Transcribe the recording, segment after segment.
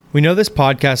We know this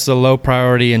podcast is a low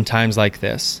priority in times like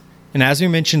this. And as we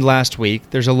mentioned last week,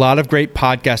 there's a lot of great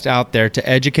podcasts out there to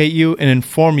educate you and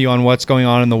inform you on what's going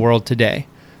on in the world today.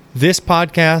 This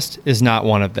podcast is not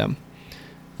one of them.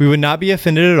 We would not be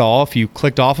offended at all if you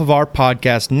clicked off of our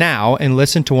podcast now and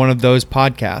listened to one of those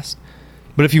podcasts.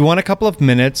 But if you want a couple of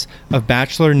minutes of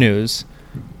Bachelor news,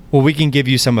 well, we can give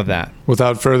you some of that.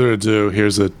 Without further ado,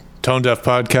 here's a Tone Deaf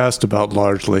podcast about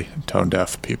largely tone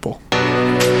deaf people.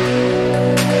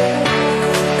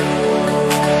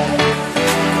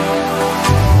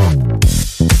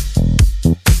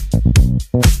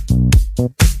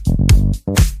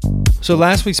 So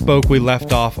last we spoke, we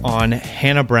left off on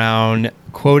Hannah Brown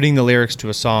quoting the lyrics to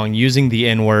a song using the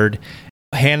N-word.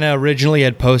 Hannah originally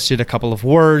had posted a couple of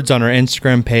words on her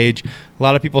Instagram page. A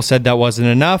lot of people said that wasn't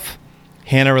enough.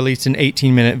 Hannah released an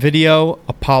 18-minute video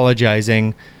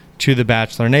apologizing to the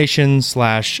Bachelor Nation /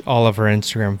 all of her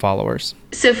Instagram followers.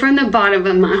 So from the bottom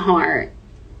of my heart,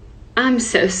 I'm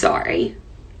so sorry.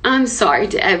 I'm sorry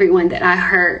to everyone that I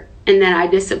hurt and that I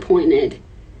disappointed.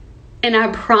 And I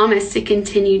promise to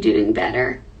continue doing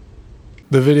better.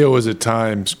 The video was at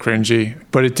times cringy,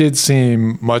 but it did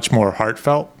seem much more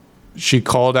heartfelt. She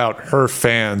called out her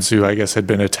fans who I guess had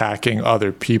been attacking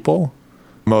other people,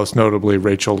 most notably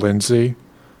Rachel Lindsay.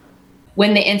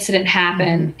 When the incident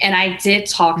happened, and I did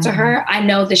talk to her, I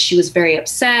know that she was very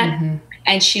upset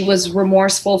and she was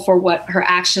remorseful for what her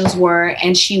actions were,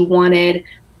 and she wanted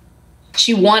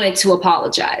to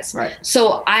apologize. Right.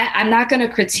 So I'm not going to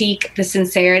critique the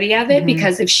sincerity of it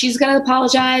because if she's going to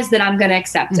apologize, then I'm going to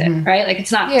accept it. Right. Like,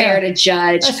 it's not fair to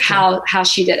judge how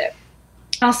she did it.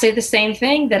 I'll say the same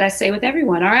thing that I say with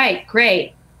everyone. All right,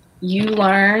 great. You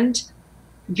learned,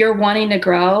 you're wanting to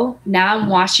grow. Now I'm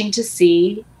watching to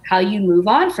see how you move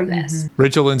on from this.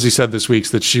 Rachel Lindsay said this week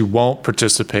that she won't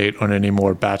participate on any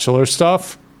more Bachelor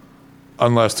stuff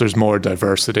unless there's more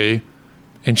diversity.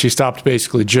 And she stopped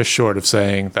basically just short of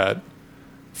saying that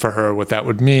for her, what that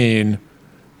would mean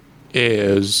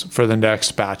is for the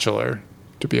next Bachelor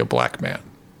to be a black man.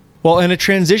 Well, in a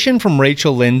transition from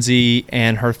Rachel Lindsay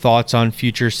and her thoughts on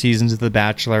future seasons of The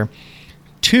Bachelor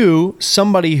to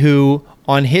somebody who,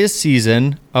 on his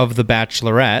season of The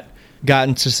Bachelorette, got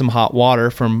into some hot water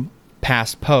from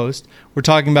past posts. We're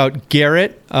talking about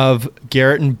Garrett of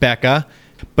Garrett and Becca.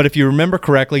 But if you remember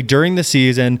correctly, during the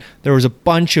season, there was a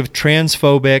bunch of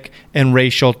transphobic and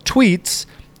racial tweets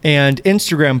and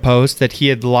Instagram posts that he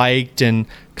had liked and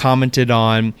commented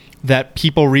on that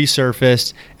people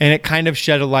resurfaced, and it kind of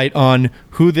shed a light on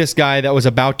who this guy that was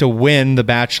about to win The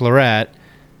Bachelorette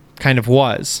kind of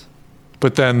was.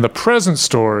 But then the present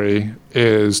story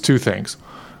is two things.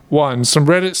 One, some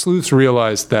Reddit sleuths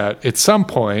realized that at some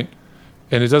point,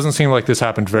 and it doesn't seem like this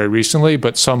happened very recently,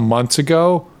 but some months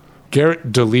ago,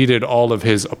 Garrett deleted all of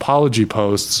his apology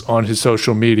posts on his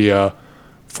social media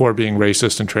for being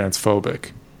racist and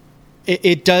transphobic.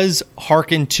 It does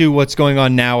hearken to what's going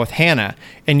on now with Hannah.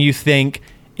 And you think,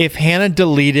 if Hannah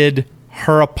deleted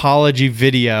her apology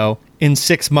video in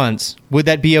 6 months, would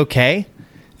that be okay?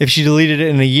 If she deleted it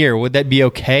in a year, would that be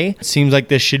okay? It seems like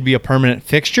this should be a permanent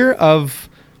fixture of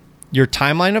your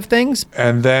timeline of things.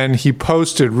 And then he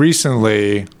posted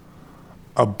recently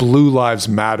a Blue Lives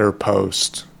Matter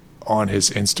post on his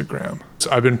Instagram.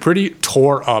 So I've been pretty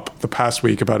tore up the past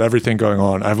week about everything going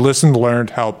on. I've listened,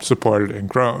 learned, helped, supported, and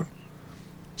grown.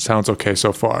 Sounds okay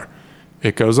so far.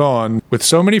 It goes on. With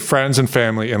so many friends and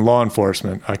family in law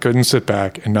enforcement, I couldn't sit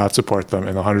back and not support them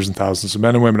and the hundreds and thousands of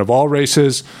men and women of all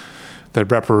races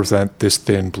that represent this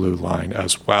thin blue line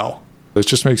as well. This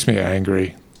just makes me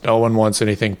angry. No one wants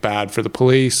anything bad for the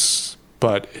police,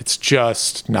 but it's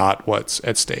just not what's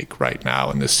at stake right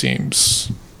now, and this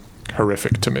seems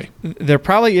horrific to me. There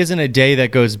probably isn't a day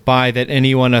that goes by that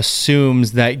anyone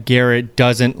assumes that Garrett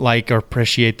doesn't like or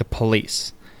appreciate the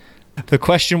police. The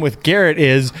question with Garrett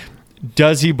is,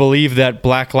 does he believe that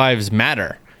Black Lives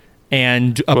Matter?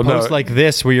 And a post like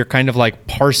this, where you're kind of like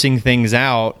parsing things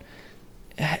out,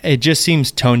 it just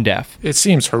seems tone deaf. It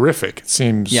seems horrific. It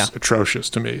seems atrocious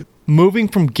to me. Moving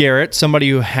from Garrett, somebody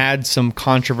who had some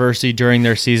controversy during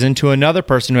their season, to another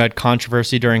person who had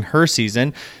controversy during her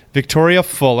season, Victoria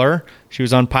Fuller. She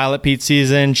was on Pilot Pete's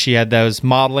season. She had those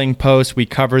modeling posts. We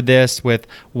covered this with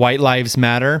White Lives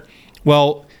Matter.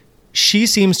 Well, she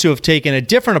seems to have taken a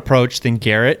different approach than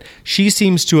Garrett. She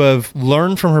seems to have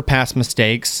learned from her past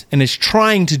mistakes and is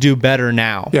trying to do better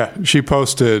now. Yeah, she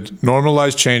posted,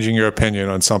 "Normalize changing your opinion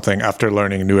on something after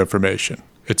learning new information.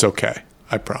 It's okay.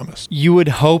 I promise." You would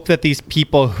hope that these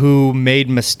people who made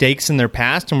mistakes in their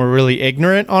past and were really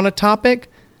ignorant on a topic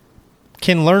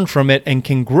can learn from it and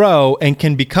can grow and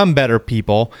can become better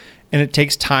people. And it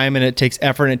takes time and it takes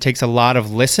effort and it takes a lot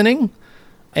of listening.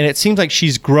 And it seems like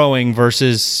she's growing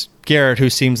versus Garrett, who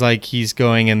seems like he's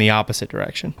going in the opposite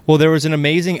direction. Well, there was an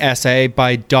amazing essay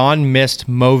by Dawn Mist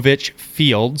Movich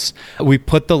Fields. We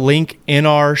put the link in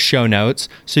our show notes,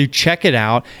 so you check it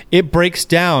out. It breaks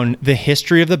down the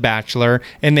history of The Bachelor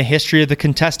and the history of the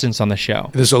contestants on the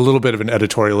show. There's a little bit of an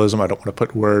editorialism. I don't want to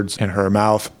put words in her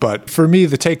mouth, but for me,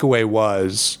 the takeaway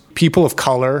was people of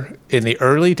color in the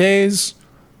early days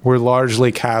were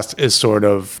largely cast as sort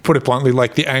of, put it bluntly,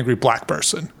 like the angry black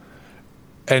person.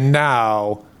 And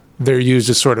now they're used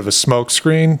as sort of a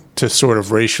smokescreen to sort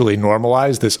of racially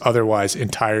normalize this otherwise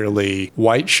entirely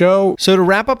white show. So to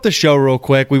wrap up the show real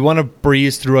quick, we want to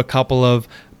breeze through a couple of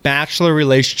Bachelor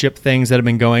relationship things that have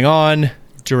been going on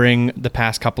during the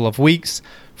past couple of weeks.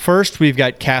 First, we've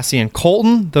got Cassie and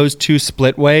Colton. Those two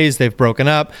split ways. They've broken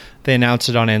up. They announced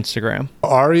it on Instagram.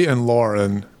 Ari and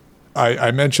Lauren,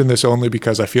 I mention this only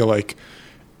because I feel like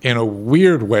in a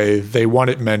weird way, they want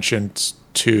it mentioned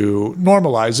to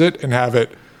normalize it and have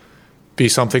it be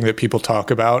something that people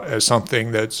talk about as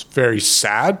something that's very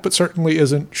sad, but certainly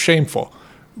isn't shameful.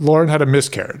 Lauren had a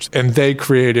miscarriage, and they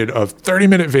created a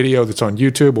 30-minute video that's on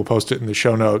YouTube. We'll post it in the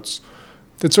show notes,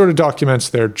 that sort of documents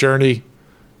their journey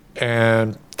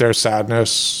and their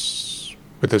sadness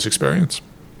with this experience.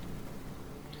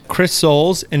 Chris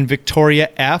Soules and Victoria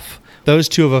F. Those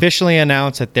two have officially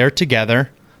announced that they're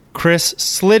together. Chris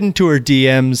slid into her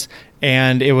DMs,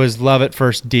 and it was love at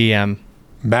first DM.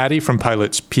 Maddie from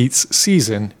Pilot's Pete's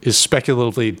season is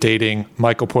speculatively dating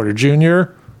Michael Porter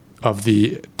Jr. of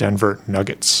the Denver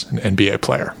Nuggets, an NBA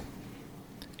player.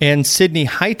 And Sydney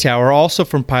Hightower, also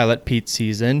from Pilot Pete's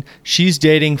season, she's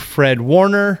dating Fred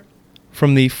Warner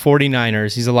from the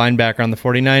 49ers. He's a linebacker on the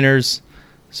 49ers,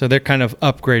 so they're kind of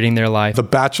upgrading their life. The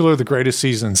Bachelor, the greatest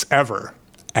seasons ever,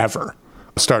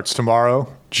 starts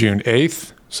tomorrow, June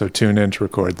 8th, so tune in to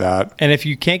record that. And if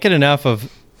you can't get enough of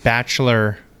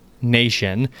Bachelor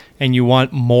Nation and you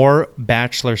want more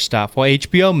Bachelor stuff, well,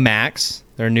 HBO Max,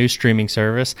 their new streaming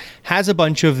service, has a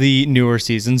bunch of the newer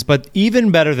seasons, but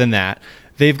even better than that,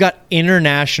 they've got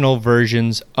international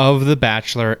versions of The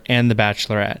Bachelor and The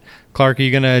Bachelorette. Clark, are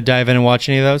you going to dive in and watch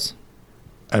any of those?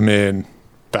 I mean,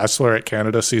 Bachelorette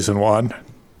Canada Season 1.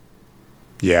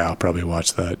 Yeah, I'll probably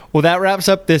watch that. Well, that wraps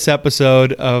up this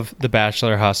episode of The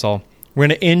Bachelor Hustle. We're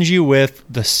going to end you with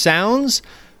the sounds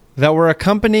that were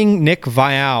accompanying Nick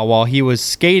Viall while he was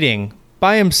skating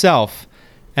by himself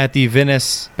at the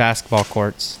Venice basketball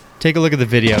courts. Take a look at the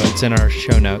video. It's in our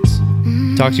show notes.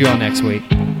 Talk to you all next week.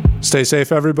 Stay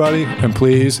safe, everybody. And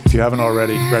please, if you haven't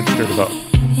already, register to vote.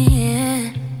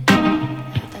 Yeah,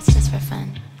 that's just for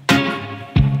fun.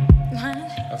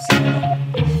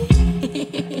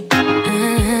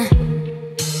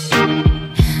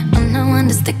 I'm the one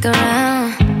to stick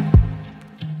around.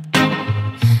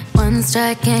 One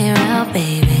strike and you're out,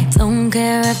 baby. Don't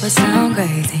care if I sound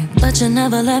crazy, but you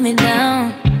never let me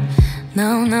down.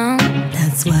 No, no,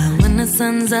 that's why when the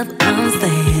sun's up, I'm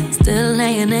staying. Still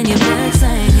laying in your bed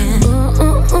saying, ooh,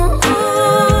 ooh, ooh,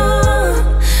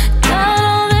 ooh. Got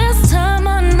all this time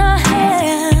on our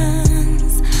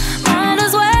hands. Might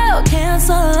as well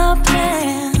cancel our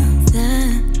plans,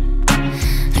 yeah.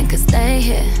 I could stay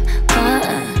here for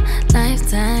a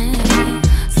lifetime.